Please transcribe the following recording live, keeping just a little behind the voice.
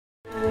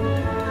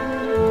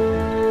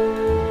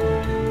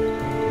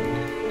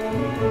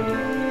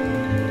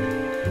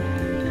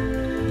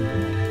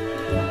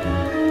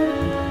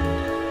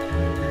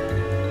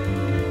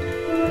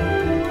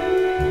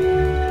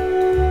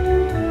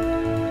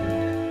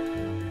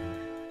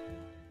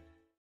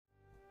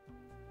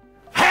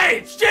Hey,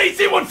 it's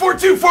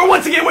JC1424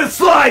 once again with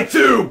Slide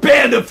 2,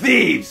 Band of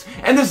Thieves!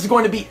 And this is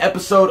going to be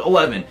episode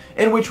 11,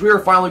 in which we are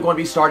finally going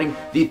to be starting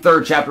the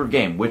third chapter of the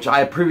game, which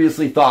I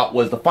previously thought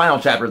was the final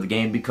chapter of the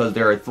game because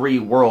there are 3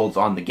 worlds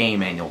on the game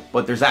manual,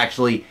 but there's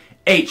actually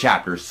 8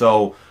 chapters,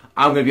 so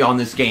I'm going to be on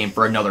this game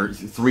for another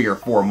 3 or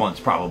 4 months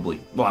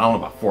probably. Well, I don't know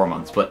about 4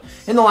 months, but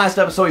in the last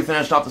episode we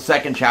finished off the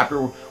second chapter,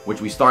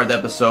 which we started the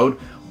episode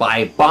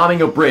by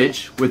bombing a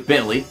bridge with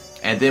Bentley.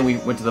 And then we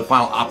went to the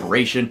final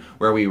operation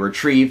where we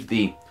retrieved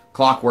the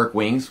clockwork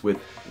wings with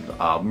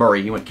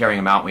Murray. He went carrying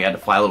them out. And we had to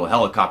fly a little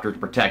helicopter to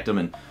protect him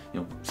and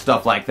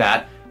stuff like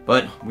that.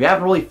 But we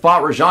haven't really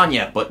fought Rajan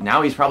yet. But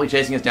now he's probably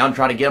chasing us down to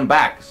try to get him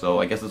back. So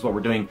I guess that's what we're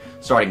doing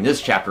starting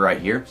this chapter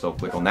right here. So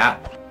click on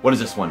that. What is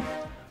this one?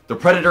 The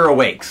Predator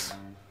Awakes.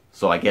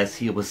 So I guess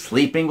he was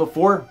sleeping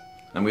before.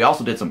 And we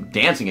also did some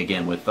dancing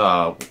again with,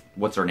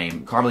 what's her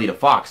name? Carmelita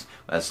Fox.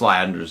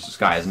 Sly under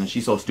disguise. And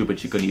she's so stupid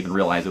she couldn't even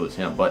realize it was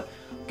him. But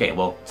okay,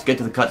 well, let's get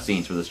to the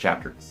cutscenes for this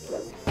chapter.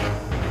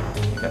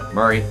 Okay,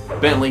 Murray,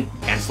 Bentley,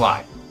 and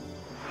Sly.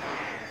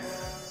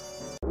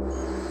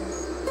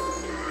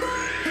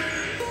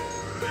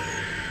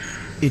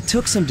 It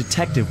took some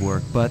detective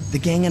work, but the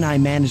gang and I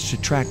managed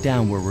to track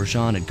down where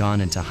Rajan had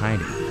gone into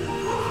hiding.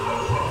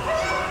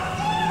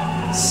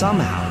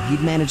 Somehow,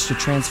 he'd managed to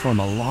transform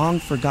a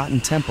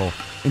long-forgotten temple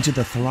into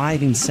the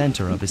thriving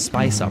center of his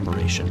spice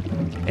operation,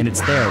 and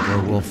it's there where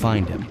we'll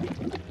find him.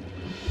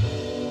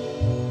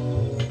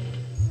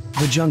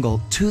 The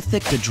jungle, too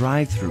thick to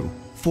drive through,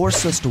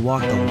 forced us to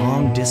walk the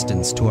long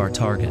distance to our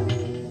target.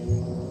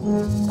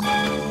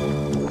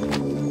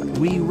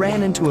 We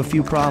ran into a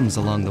few problems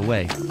along the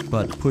way,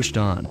 but pushed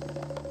on.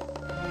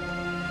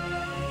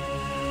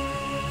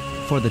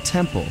 For the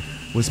temple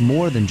was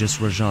more than just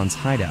Rajan's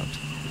hideout.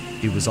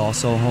 It was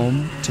also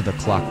home to the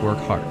Clockwork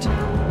Heart.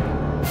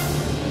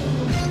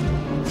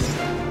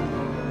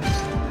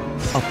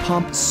 A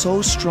pump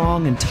so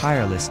strong and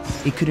tireless,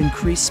 it could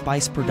increase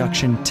spice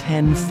production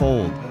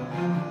 10-fold.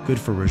 Good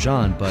for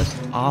Rajan, but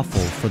awful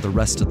for the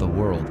rest of the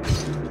world.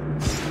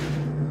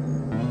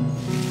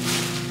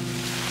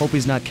 Hope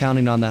he's not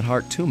counting on that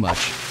heart too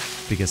much,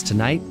 because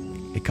tonight,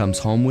 it comes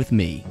home with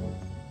me.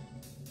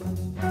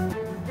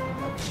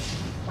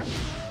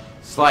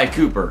 Sly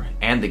Cooper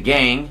and the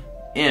gang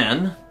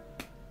in,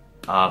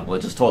 well,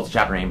 it just told the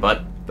chapter name,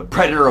 but The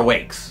Predator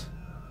Awakes.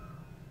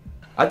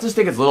 I just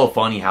think it's a little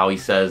funny how he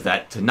says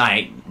that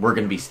tonight we're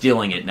going to be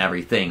stealing it and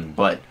everything,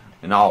 but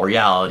in all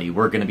reality,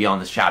 we're going to be on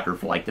this chapter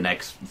for like the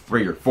next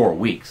 3 or 4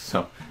 weeks.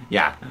 So,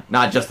 yeah,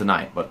 not just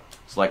tonight, but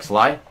select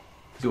Sly.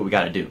 See what we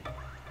got to do.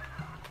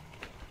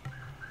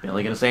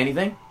 Bentley going to say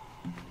anything?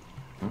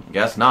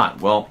 Guess not.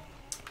 Well,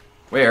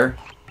 where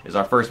is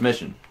our first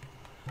mission?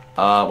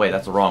 Wait,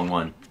 that's the wrong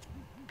one.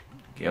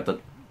 Okay, got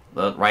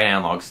the right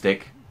analog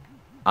stick.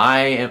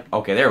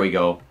 Okay, there we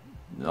go.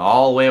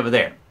 All the way over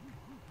there.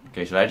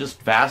 Okay, should I just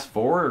fast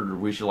forward, or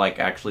we should like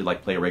actually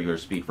like play regular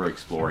speed for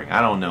exploring? I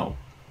don't know.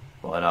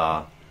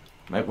 But,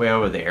 right way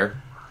over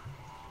there.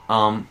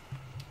 How?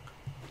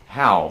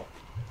 Well,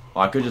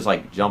 I could just,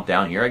 like, jump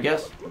down here, I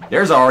guess.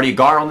 There's already a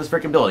guard on this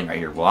freaking building right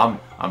here. Well,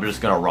 I'm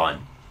just gonna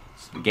run.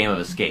 It's the game of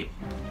escape.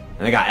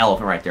 And they got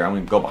elephant right there. I'm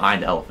gonna go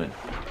behind the elephant.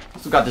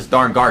 Still got this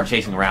darn guard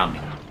chasing around me.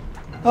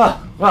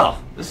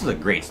 Well, this is a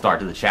great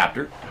start to the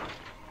chapter.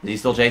 Is he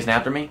still chasing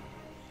after me?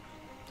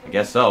 I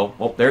guess so.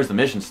 Well, there's the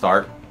mission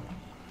start.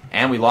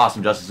 And we lost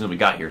him just as soon as we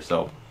got here,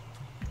 so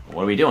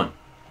what are we doing?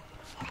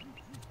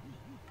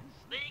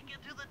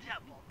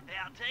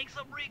 Take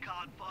some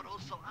recon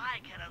photos so I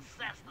can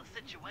assess the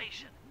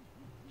situation.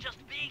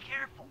 Just be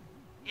careful.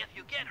 If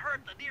you get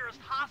hurt, the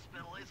nearest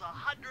hospital is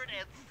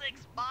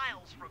 106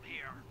 miles from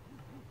here.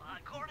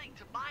 According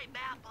to my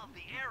map of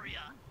the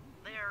area,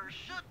 there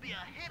should be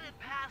a hidden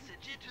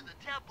passage into the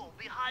temple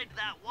behind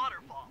that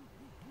waterfall.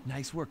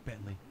 Nice work,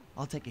 Bentley.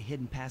 I'll take a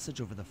hidden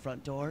passage over the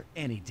front door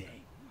any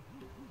day.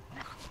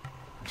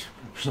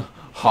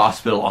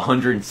 Hospital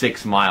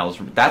 106 miles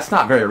from... That's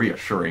not very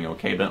reassuring,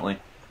 okay, Bentley?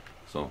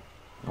 So...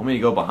 I want me to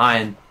go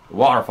behind the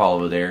waterfall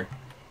over there,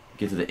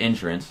 get to the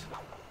entrance.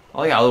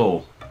 Oh, they got a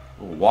little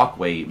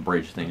walkway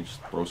bridge thing.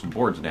 Just throw some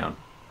boards down.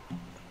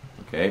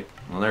 Okay.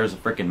 Well, there's a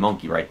freaking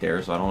monkey right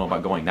there, so I don't know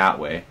about going that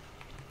way.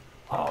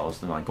 Oh, I was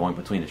thinking like going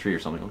between the tree or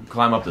something. I'll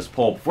climb up this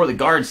pole before the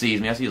guard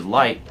sees me. I see his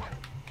light.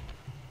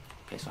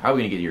 Okay, so how are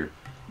we gonna get here?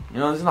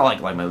 This is not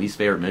like my least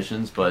favorite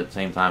missions, but at the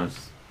same time,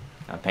 it's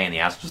kind of a pain in the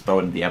ass. Just throw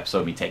it into the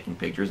episode, me taking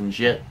pictures and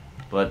shit.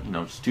 But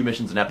just 2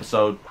 missions an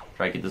episode.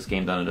 Try to get this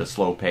game done at a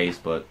slow pace,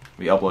 but I'll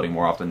be uploading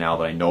more often now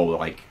that I know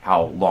like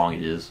how long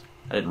it is.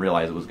 I didn't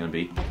realize it was going to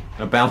be. I'm going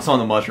to bounce on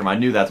the mushroom. I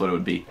knew that's what it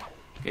would be.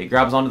 Okay,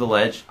 grabs onto the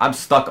ledge. I'm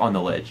stuck on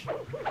the ledge.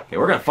 Okay,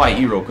 we're going to fight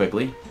you real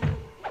quickly.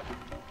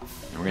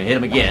 And we're going to hit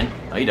him again.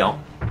 No, you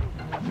don't.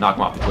 Knock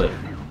him off the cliff.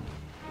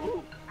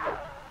 Did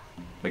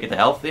I get the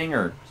health thing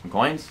or some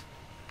coins?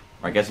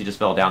 Or I guess he just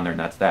fell down there and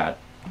that's that.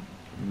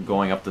 I'm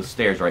going up the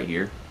stairs right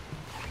here.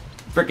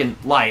 Freaking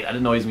light. I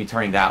didn't know he was going to be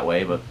turning that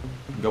way, but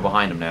go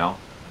behind him now.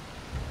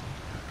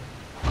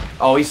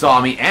 Oh, he saw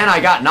me, and I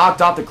got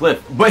knocked off the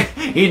cliff. But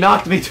he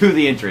knocked me to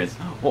the entrance.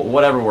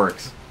 Whatever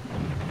works.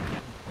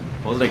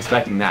 Wasn't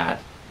expecting that.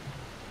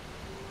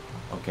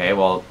 Okay,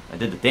 well, I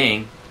did the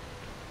thing.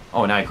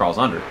 Oh, now he crawls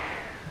under.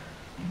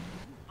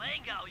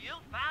 Bingo, you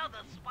found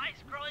the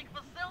spice-growing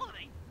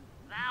facility.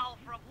 Now,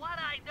 from what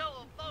I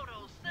know of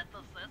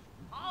photosynthesis,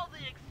 all the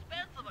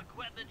expensive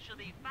equipment should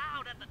be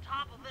found at the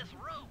top of this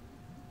room.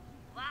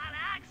 That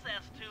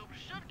access tube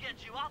should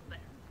get you up there.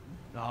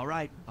 All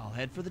right, I'll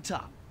head for the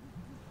top.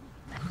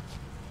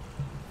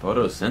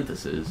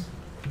 Photosynthesis?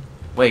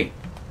 Wait,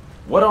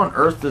 what on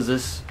earth does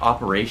this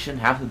operation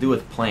have to do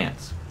with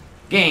plants?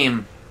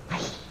 Game.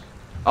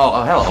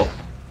 Oh, hello.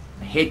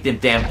 I hate them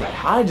damn things.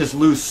 How did I just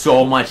lose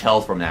so much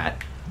health from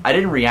that? I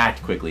didn't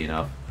react quickly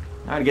enough.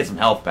 I gotta get some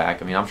health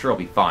back. I mean, I'm sure I'll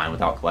be fine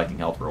without collecting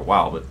health for a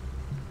while, but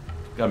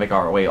gotta make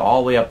our way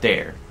all the way up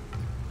there.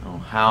 I don't know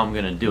how I'm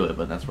gonna do it,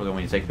 but that's where they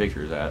want me to take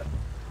pictures at.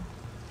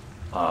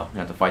 We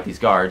have to fight these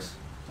guards.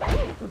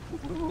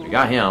 We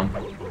got him.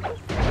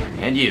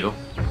 And you.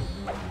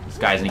 This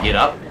guy's gonna get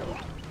up.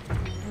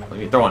 Let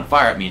me throwing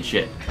fire at me and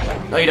shit.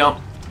 No, you don't.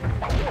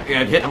 You're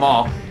gonna hit them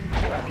all.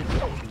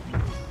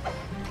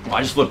 Oh,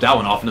 I just flipped that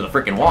one off into the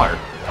freaking water.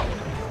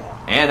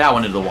 And that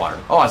one into the water.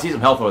 Oh, I see some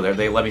health over there.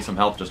 They let me some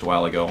health just a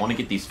while ago. I want to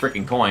get these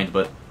freaking coins,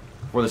 but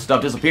before this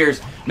stuff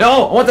disappears.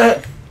 No! What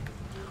the?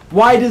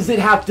 Why does it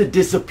have to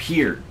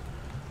disappear?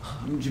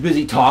 I'm too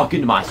busy talking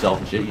to myself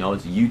and shit. You know,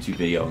 it's a YouTube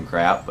video and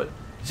crap, but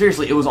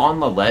seriously, it was on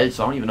the ledge,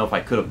 so I don't even know if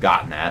I could have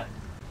gotten that.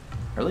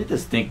 I really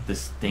just think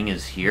this thing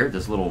is here,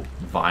 this little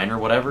vine or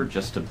whatever,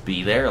 just to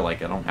be there.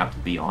 Like, I don't have to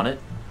be on it.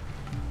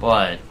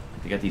 But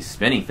they got these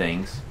spinny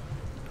things.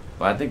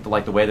 But I think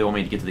like the way they want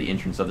me to get to the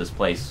entrance of this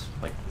place,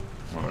 like,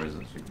 what is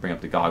this? Bring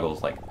up the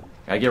goggles. Like,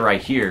 I gotta get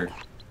right here.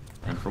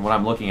 And from what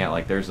I'm looking at,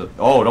 like, there's a.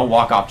 Oh, don't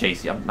walk off,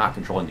 JC. I'm not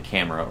controlling the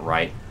camera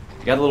right.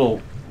 You got a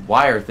little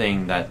wire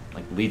thing that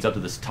like leads up to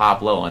this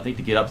top level. I think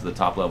to get up to the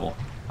top level,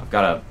 I've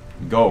got to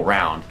go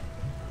around.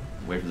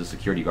 Wait for the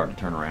security guard to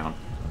turn around.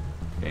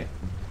 Okay.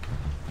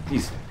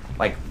 These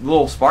like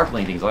little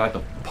sparkling things, like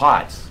the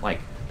pots,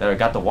 like that have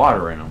got the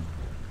water in them.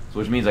 So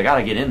which means I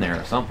gotta get in there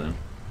or something.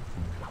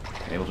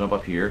 Okay, we'll jump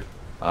up here.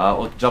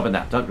 We'll jump in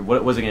that.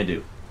 What was it gonna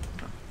do?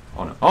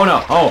 Oh no! Oh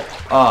no!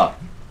 Oh!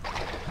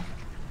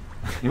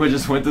 You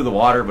just went through the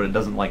water, but it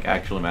doesn't like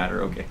actually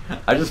matter. Okay,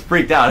 I just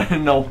freaked out. I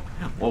didn't know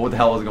what the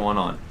hell was going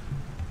on.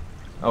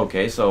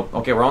 Okay, so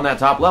we're on that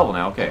top level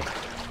now. Okay,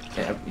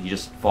 yeah, he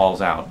just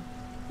falls out.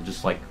 You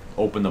just like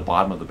open the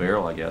bottom of the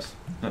barrel, I guess.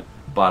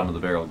 Bottom of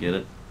the barrel, get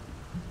it?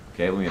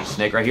 Okay, we have a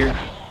snake right here.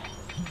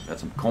 Got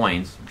some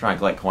coins. I'm trying to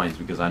collect coins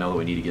because I know that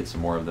we need to get some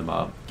more of them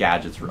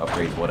gadgets or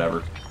upgrades,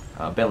 whatever.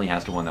 Bentley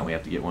has to one that we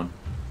have to get one.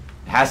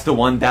 Has to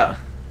one that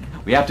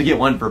we have to get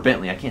one for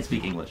Bentley. I can't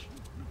speak English.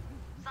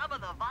 Some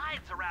of the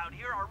vines around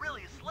here are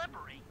really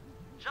slippery.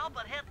 Jump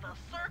and hit the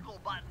circle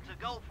button to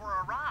go for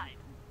a ride.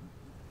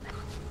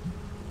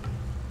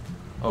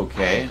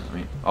 Okay, I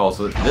mean, oh,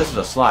 so this is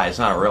a slide. It's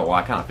not a real. Well,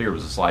 I kind of figured it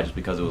was a slide just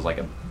because it was like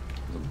a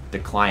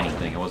declining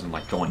thing. It wasn't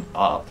like going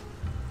up.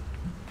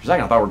 For a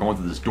second, I thought we were going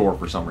through this door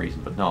for some reason,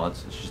 but no,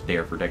 it's just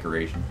there for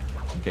decoration.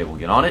 Okay, we'll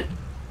get on it,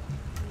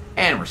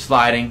 and we're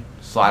sliding.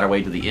 Slide our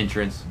way to the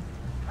entrance.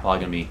 Probably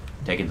gonna be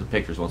taking some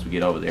pictures once we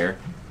get over there.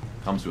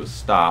 Comes to a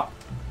stop.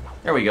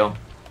 There we go.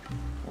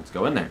 Let's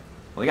go in there.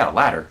 Well, they got a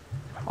ladder.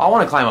 Oh, I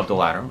want to climb up the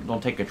ladder.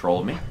 Don't take control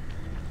of me.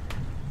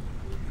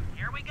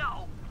 Here we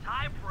go.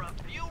 Time for a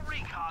few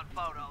recon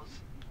photos.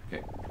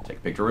 Okay, take a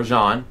picture of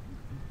Jean.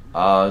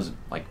 Is it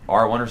like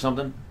R1 or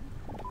something?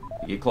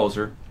 Get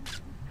closer.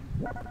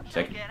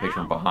 Take a picture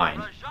from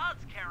behind.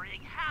 Rajan's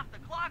carrying half the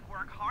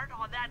clockwork heart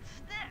on that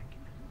stick.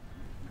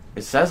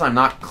 It says I'm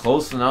not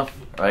close enough.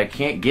 I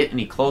can't get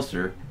any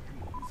closer.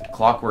 It's a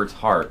clockwork's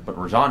heart, but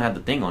Rajan had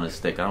the thing on his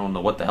stick. I don't know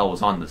what the hell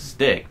was on the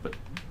stick, but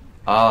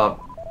oh,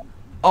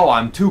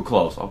 I'm too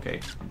close.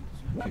 Okay,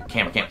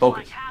 camera can't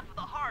focus. Like half of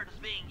the heart is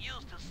being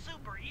used to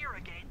super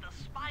irrigate the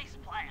spice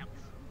plants.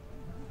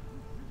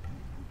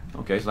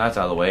 Okay, so that's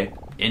out of the way.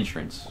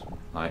 Entrance.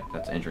 Alright,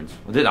 that's entrance.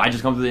 Did I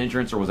just come through the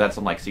entrance, or was that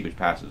some like secret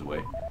passageway?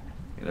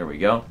 Okay, there we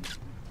go.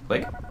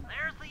 Click.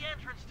 There's the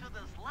entrance to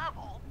this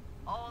level.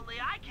 Only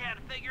I can't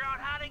figure out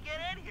how to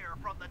get in here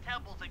from the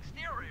temple's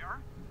exterior.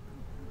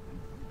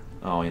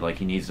 Oh,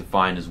 he needs to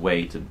find his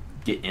way to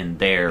get in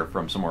there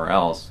from somewhere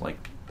else,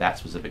 like that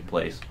specific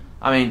place.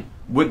 I mean,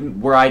 wouldn't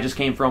where I just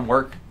came from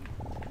work?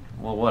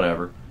 Well,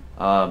 whatever.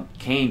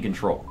 Crane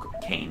controls.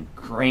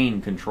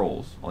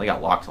 Well, they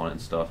got locks on it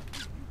and stuff.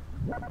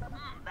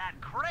 That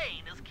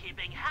crane is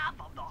keeping half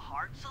of the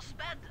heart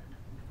suspended.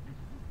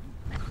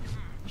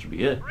 Should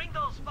be it. Bring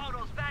those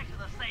photos back to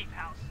the safe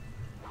house.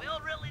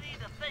 We'll really need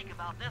to think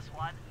about this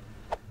one.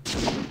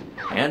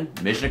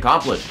 And mission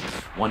accomplished.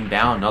 One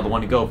down, another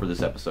one to go for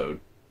this episode.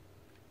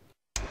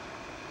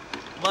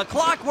 The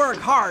clockwork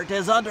heart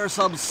is under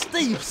some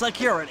steep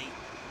security.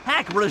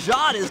 Heck,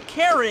 Rajan is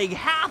carrying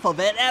half of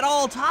it at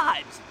all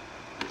times.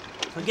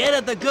 To get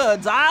at the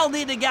goods, I'll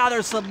need to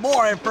gather some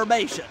more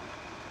information.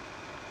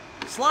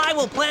 Sly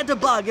will plant a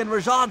bug in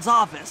Rajan's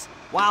office,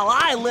 while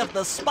I lift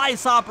the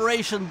spice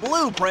operation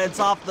blueprints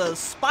off the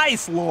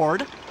Spice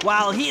Lord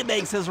while he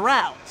makes his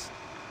rounds.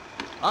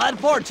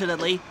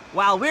 Unfortunately,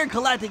 while we're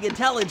collecting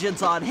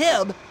intelligence on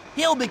him,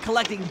 he'll be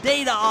collecting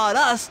data on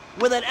us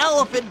with an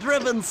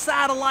elephant-driven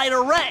satellite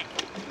array.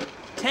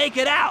 Take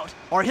it out,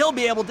 or he'll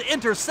be able to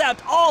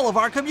intercept all of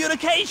our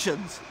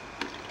communications.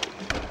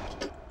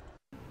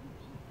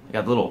 I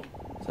got the little,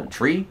 is that a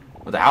tree?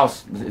 With the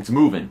house, it's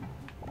moving.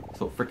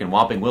 It's a freaking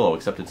Whomping Willow,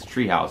 except it's a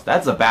tree house.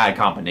 That's a bad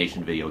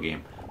combination video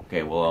game.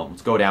 Okay, well,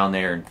 let's go down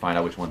there and find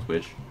out which one's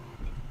which.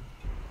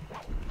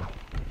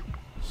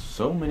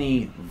 So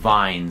many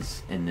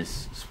vines in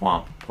this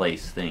swamp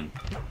place thing.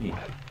 Let me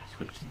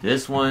switch to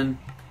this one.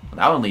 Well,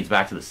 that one leads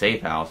back to the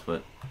safe house,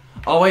 but...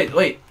 Oh,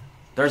 wait.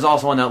 There's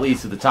also one that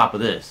leads to the top of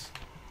this.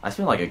 I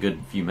spent like a good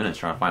few minutes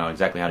trying to find out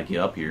exactly how to get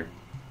up here.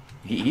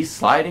 He's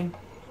sliding?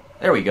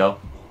 There we go.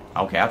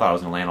 Okay, I thought I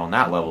was going to land on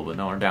that level, but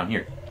no, we're down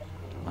here.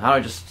 How do I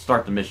just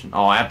start the mission?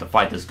 Oh, I have to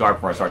fight this guard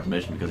before I start the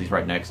mission because he's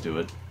right next to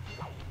it.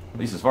 At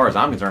least as far as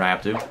I'm concerned, I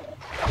have to.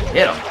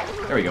 Hit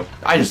him. There we go.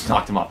 I just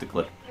knocked him off the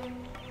cliff.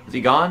 Is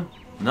he gone?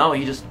 No,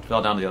 he just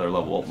fell down to the other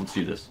level. Well, let's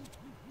do this.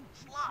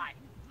 Sly,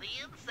 the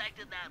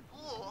insect in that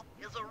pool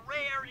is a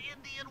rare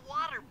Indian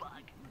water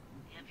bug.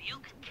 If you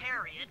can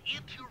carry it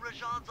into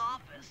Rajan's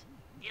office,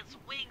 its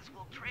wings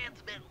will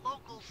transmit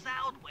local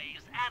sound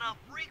waves at a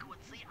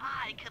frequency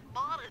I can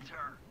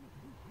monitor.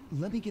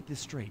 Let me get this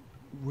straight.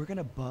 We're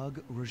gonna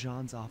bug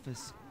Rajan's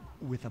office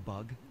with a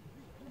bug?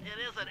 It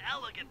is an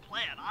elegant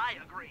plan, I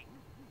agree.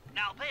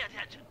 Now pay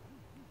attention.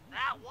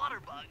 That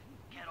water bug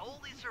can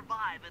only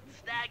survive in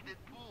stagnant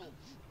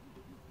pools.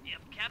 If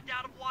kept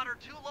out of water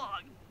too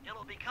long,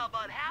 it'll become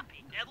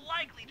unhappy and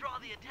likely draw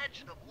the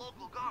attention of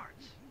local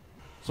guards.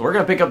 So we're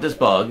going to pick up this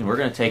bug, and we're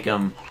going to take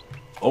him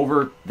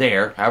over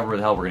there, however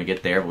the hell we're going to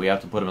get there, but we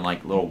have to put him in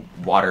like little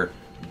water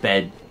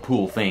bed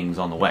pool things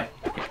on the way.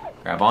 Okay,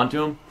 grab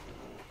onto him.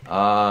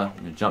 I'm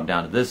going to jump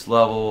down to this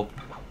level,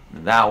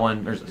 and that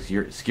one. There's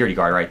a security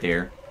guard right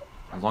there.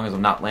 As long as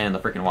I'm not landing the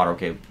freaking water.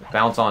 Okay,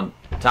 bounce on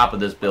top of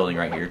this building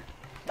right here.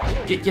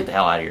 Get the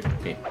hell out of here.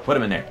 Okay, put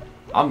him in there.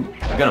 I'm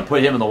gonna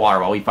put him in the water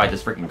while we fight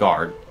this freaking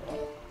guard.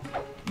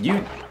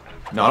 No,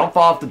 don't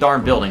fall off the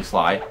darn building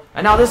slide.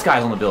 And now this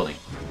guy's on the building.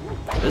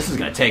 This is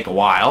gonna take a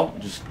while.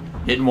 Just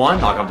hitting one,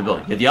 knock off the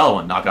building. Hit the other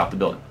one, knock it off the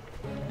building.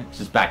 It's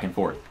just back and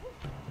forth.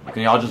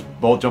 Can y'all just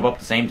both jump up at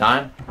the same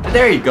time?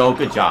 There you go.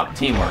 Good job.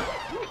 Teamwork.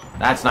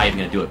 That's not even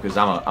gonna do it because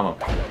I'm a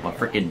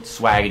freaking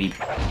swaggity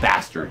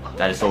bastard.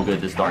 That is so good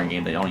at this darn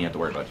game they don't even have to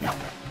worry about you.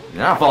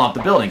 They're not falling off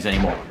the buildings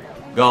anymore.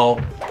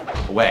 Go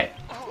away.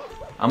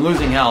 I'm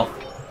losing health.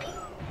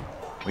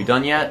 Are we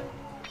done yet?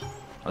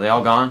 Are they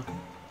all gone?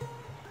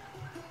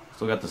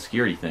 Still got the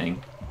security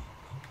thing.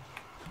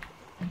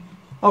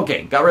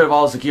 Okay, got rid of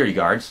all the security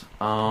guards.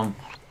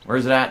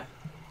 Where's it at?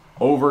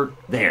 Over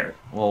there.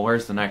 Well,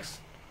 where's the next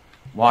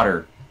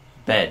water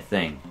bed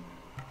thing?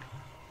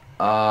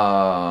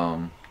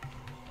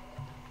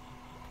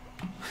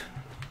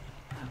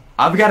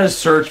 I've got to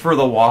search for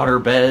the water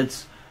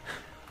beds.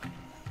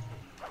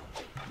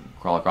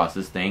 Crawl across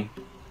this thing.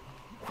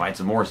 Find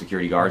some more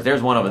security guards.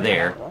 There's one over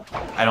there.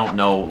 I don't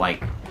know,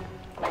 like...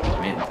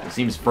 I mean, it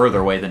seems further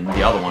away than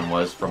the other one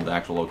was from the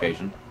actual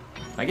location.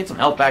 Can I get some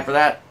health back for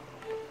that?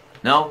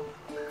 No?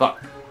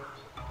 Fuck.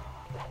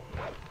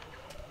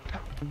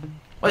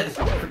 What?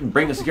 Freaking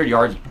bring the security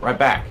guards right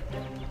back.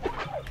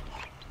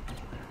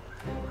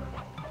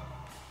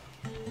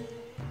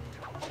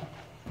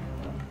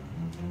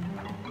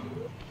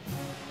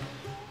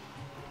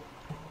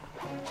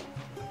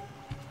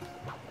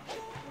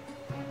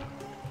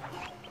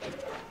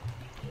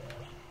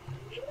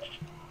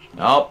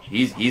 Oh,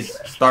 he's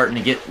starting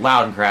to get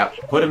loud and crap.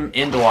 Put him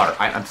in the water.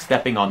 I'm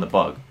stepping on the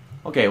bug.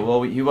 Okay,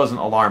 well, he wasn't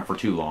alarmed for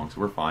too long, so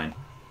we're fine.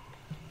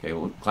 Okay,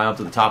 we'll climb up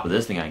to the top of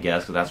this thing, I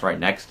guess, because that's right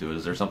next to it.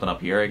 Is there something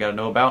up here I gotta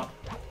know about?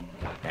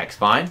 Next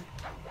fine.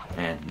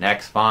 And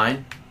next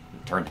fine.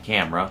 Turn the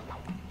camera.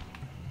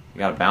 We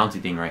got a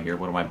bouncy thing right here.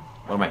 What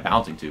am I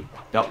bouncing to?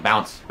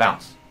 Bounce.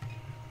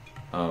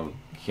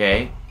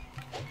 Okay.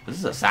 This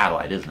is a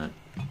satellite, isn't it?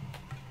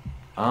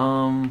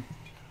 I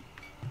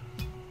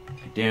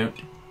don't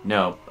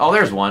know. Oh,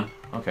 there's one.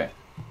 Okay.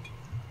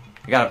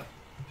 There's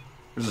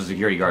a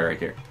security guard right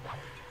there.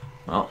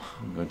 Well,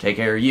 I'm gonna take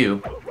care of you.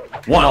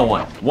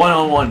 1-on-1.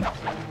 1-on-1.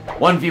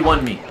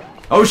 1v1 me.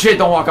 Oh shit,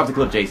 don't walk off the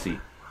cliff, JC.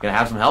 Gonna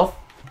have some health?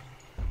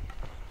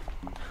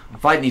 I'm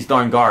fighting these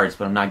darn guards,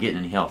 but I'm not getting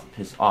any health.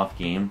 Piss off,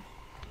 game.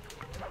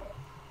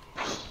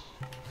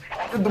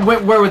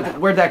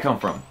 Where'd that come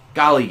from?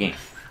 Golly, game.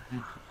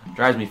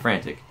 Drives me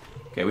frantic.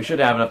 Okay, we should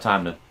have enough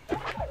time to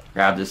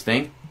grab this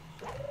thing.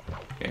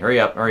 Okay, hurry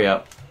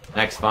up.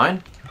 Next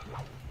fine.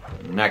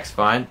 Next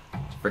fine.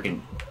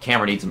 Freaking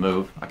camera needs to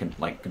move. I can,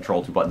 like,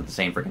 control two buttons at the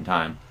same freaking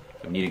time.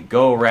 So we need to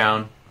go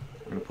around.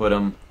 I'm gonna put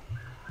him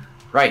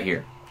right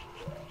here.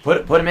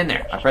 Put him in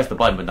there. I pressed the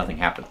button, but nothing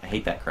happened. I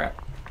hate that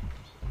crap.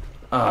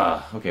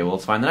 Okay, well,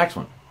 let's find the next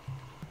one.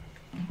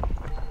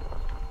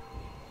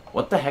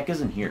 What the heck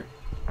is in here?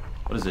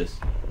 What is this?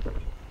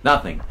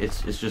 Nothing.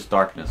 It's just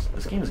darkness.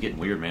 This game is getting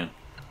weird, man.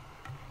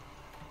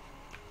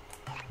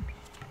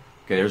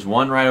 Okay, there's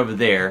one right over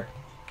there.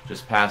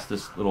 Just past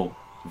this little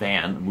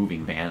van,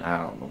 moving van. I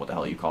don't know what the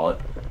hell you call it.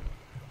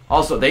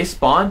 Also, they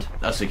spawned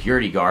a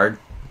security guard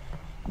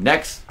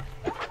next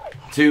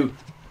to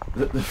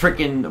the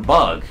freaking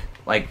bug.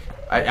 Like,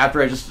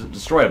 after I just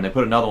destroyed him, they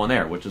put another one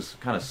there, which is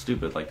kind of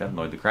stupid. Like, that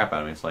annoyed the crap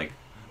out of me. It's like,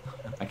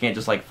 I can't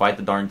just, like, fight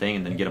the darn thing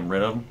and then get him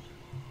rid of him.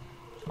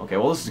 Okay,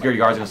 well, this security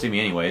guard's gonna see me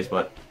anyways,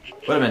 but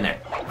put him in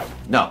there.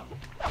 No.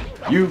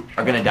 You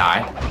are gonna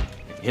die.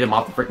 Hit him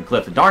off the freaking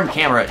cliff. The darn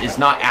camera is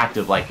not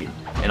active like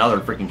in other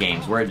freaking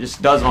games, where it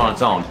just does it on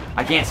its own.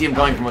 I can't see him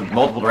going from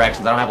multiple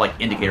directions. I don't have, like,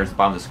 indicators at the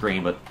bottom of the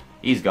screen, but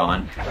he's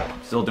gone.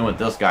 Still doing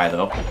this guy,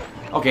 though.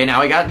 Okay,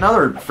 now we got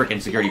another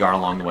freaking security guard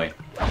along the way.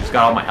 Just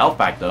got all my health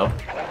back, though.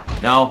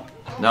 No.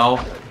 No.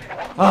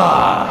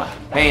 Ah,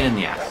 pain in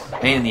the ass.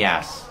 Pain in the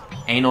ass.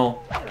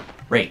 Anal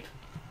rape.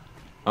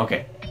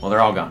 Okay, well, they're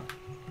all gone.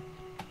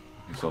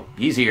 So,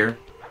 he's here.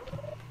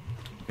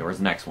 Okay, where's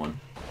the next one?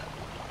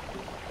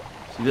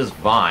 See this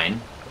vine.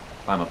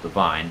 Climb up the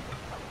vine.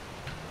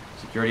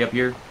 Security up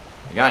here.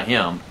 I got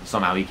him.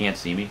 Somehow he can't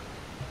see me.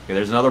 Okay,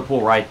 there's another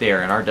pool right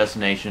there, and our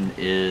destination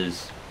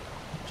is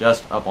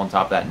just up on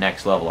top of that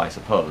next level, I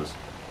suppose.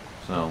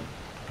 So,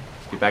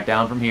 let's get back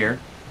down from here.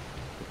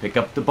 Pick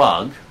up the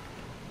bug.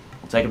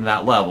 We'll take him to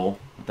that level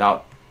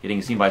without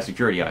getting seen by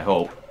security, I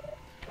hope.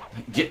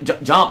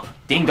 Jump!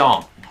 Ding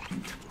dong!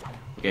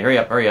 Okay, hurry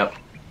up, hurry up.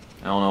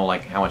 I don't know,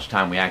 like, how much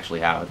time we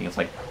actually have. I think it's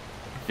like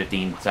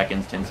 15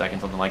 seconds, 10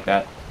 seconds, something like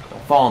that.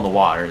 Don't fall in the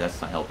water.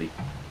 That's not healthy.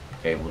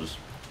 Okay, we'll just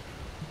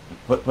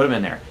put him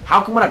in there.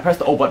 How come when I press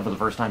the O button for the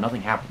first time,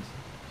 nothing happens?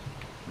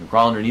 We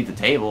crawl underneath the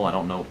table. I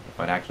don't know if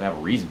I'd actually have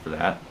a reason for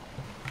that.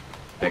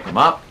 Pick him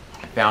up.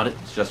 I found it.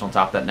 It's just on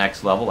top of that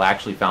next level. I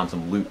actually found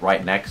some loot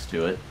right next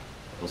to it.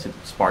 You'll see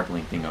the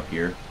sparkling thing up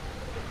here.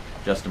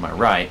 Just to my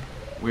right.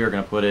 We are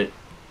going to put it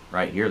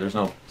right here. There's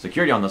no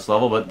security on this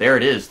level, but there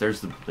it is. There's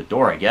the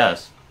door, I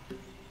guess.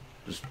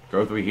 Just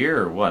go through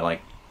here or what?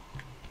 Like,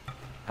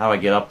 how do I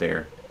get up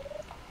there?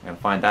 I gotta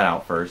find that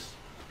out first.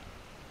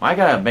 I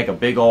gotta make a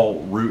big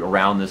old route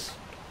around this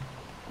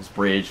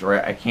bridge,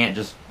 or I can't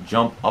just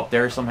jump up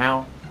there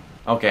somehow.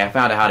 Okay, I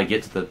found out how to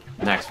get to the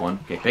next one.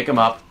 Okay, pick him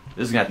up.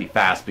 This is gonna have to be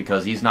fast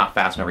because he's not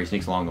fast whenever he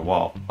sneaks along the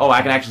wall. Oh,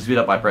 I can actually speed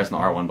up by pressing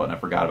the R1 button. I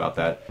forgot about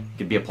that. It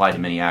can be applied to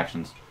many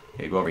actions.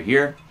 Okay, go over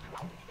here.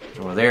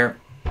 Go over there.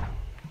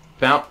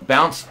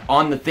 Bounce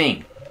on the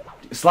thing.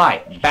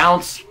 Slide.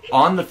 Bounce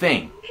on the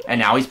thing. And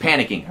now he's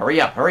panicking.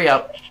 Hurry up, hurry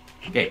up.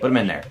 Okay, put him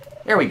in there.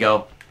 There we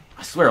go.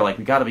 I swear, like,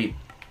 we gotta be...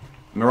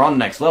 I mean, we're on the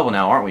next level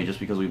now, aren't we? Just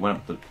because we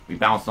we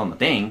bounced on the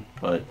thing,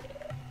 but...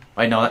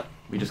 I know that.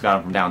 We just got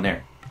him from down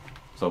there.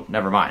 So,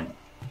 never mind.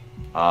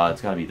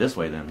 It's gotta be this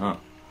way then, huh?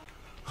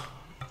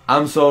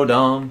 I'm so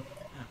dumb.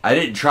 I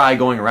didn't try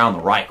going around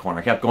the right corner.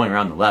 I kept going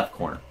around the left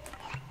corner.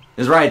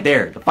 It's right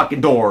there. The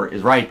fucking door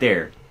is right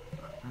there.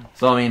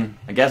 So, I mean,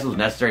 I guess it was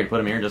necessary to put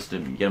him here just to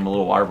get him a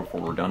little water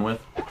before we're done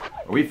with.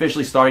 Are we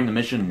officially starting the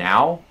mission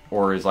now?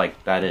 Or is,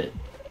 like, that it?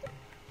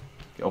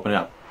 Okay, open it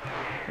up.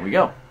 Here we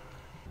go.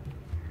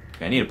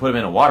 Okay, I need to put him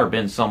in a water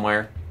bin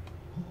somewhere.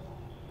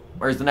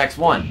 Where's the next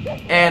one?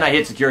 And I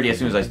hit security as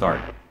soon as I start.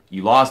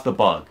 You lost the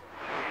bug.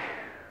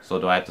 So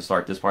do I have to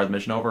start this part of the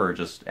mission over, or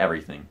just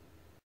everything?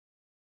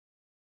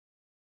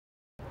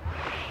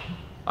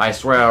 I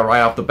swear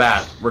right off the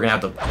bat, we're gonna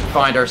have to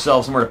find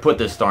ourselves somewhere to put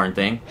this darn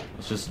thing.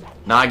 Let's just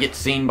not get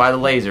seen by the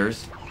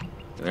lasers.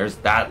 There's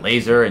that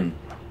laser and...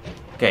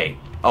 Okay.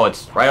 Oh,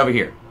 it's right over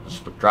here.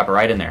 Just drop it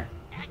right in there.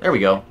 There we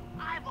go.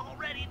 I've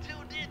already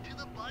tuned into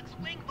the bug's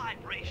wing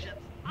vibrations.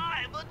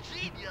 I'm a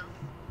genius.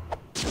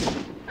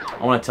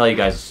 I want to tell you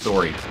guys a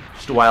story.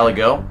 Just a while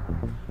ago,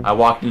 I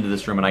walked into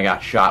this room and I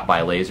got shot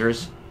by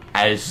lasers.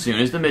 As soon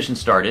as the mission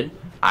started,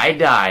 I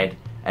died,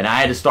 and I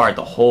had to start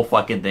the whole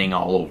fucking thing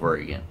all over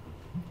again.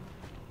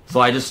 So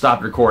I just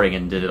stopped recording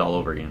and did it all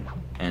over again.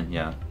 And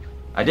yeah,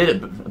 I did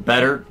it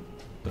better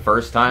the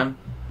first time.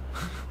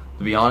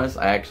 To be honest,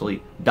 I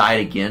actually died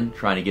again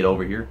trying to get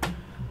over here.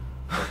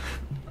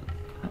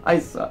 I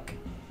suck.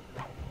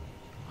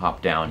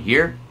 Hop down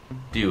here,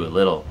 do a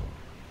little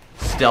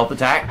stealth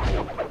attack,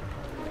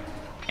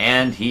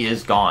 and he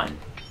is gone.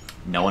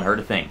 No one heard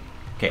a thing.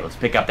 Okay, let's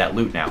pick up that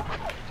loot now.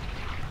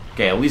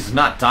 Okay, at least it's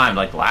not timed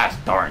like the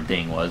last darn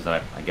thing was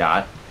that I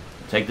got.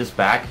 Take this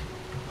back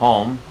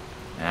home.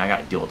 And I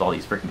gotta deal with all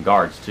these freaking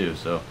guards too,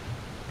 so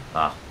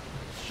let's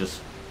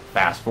just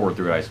fast forward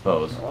through it, I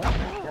suppose.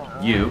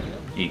 You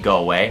go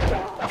away.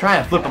 I'm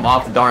trying to flip him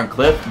off the darn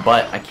cliff,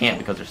 but I can't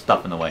because there's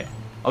stuff in the way.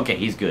 Okay,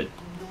 he's good.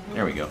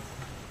 There we go.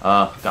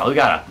 We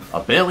got a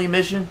Bentley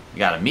mission, we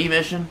got a me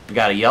mission, we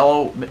got a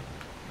yellow...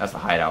 That's the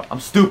hideout. I'm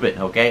stupid,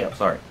 okay? I'm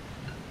sorry.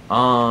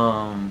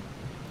 How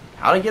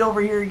to get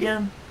over here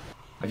again?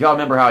 If y'all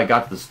remember how I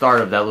got to the start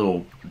of that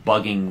little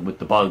bugging with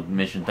the bug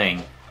mission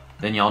thing,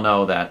 then y'all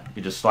know that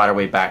you just slide our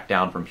way back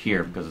down from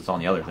here because it's on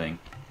the other thing.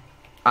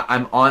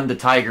 I'm on the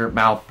tiger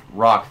mouth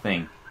rock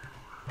thing.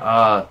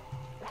 Can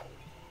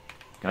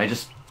I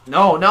just...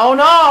 No!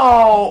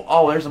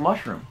 Oh, there's a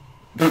mushroom.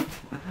 I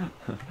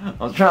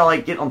was trying to,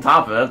 like, get on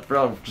top of it. I'd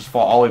probably just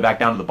fall all the way back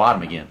down to the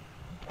bottom again.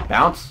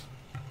 Bounce.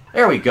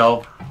 There we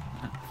go.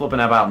 Flipping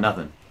about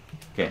nothing.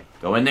 Okay,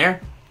 go in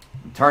there,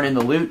 turn in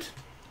the loot,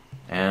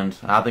 and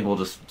I think we'll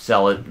just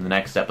sell it in the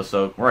next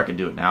episode. Or I can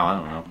do it now, I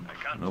don't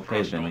know.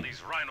 Okay, Bentley.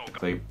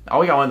 So, oh,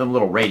 we got one of them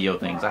little radio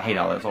things. I hate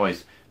how that's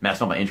always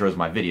messing up my intros of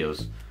my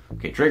videos.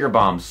 Okay, trigger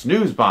bomb,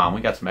 snooze bomb.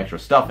 We got some extra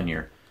stuff in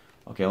here.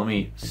 Okay, let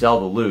me sell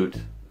the loot.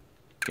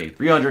 Okay,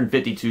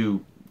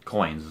 352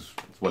 coins is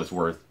what it's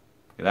worth.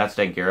 Okay, that's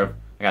taken care of.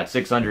 I got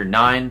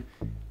 609.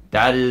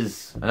 That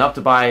is enough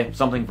to buy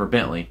something for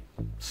Bentley.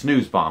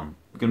 Snooze bomb.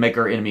 We can make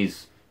our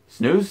enemies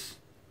snooze?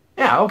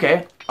 Yeah,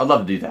 okay. I'd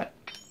love to do that.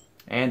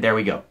 And there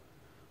we go.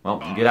 Well,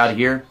 we'll get out of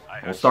here.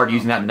 We'll start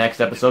using that in the next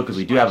episode because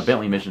we do have a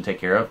Bentley mission to take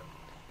care of.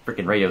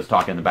 Freaking radio's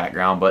talking in the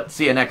background, but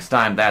see you next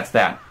time. That's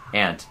that.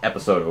 And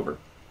episode over.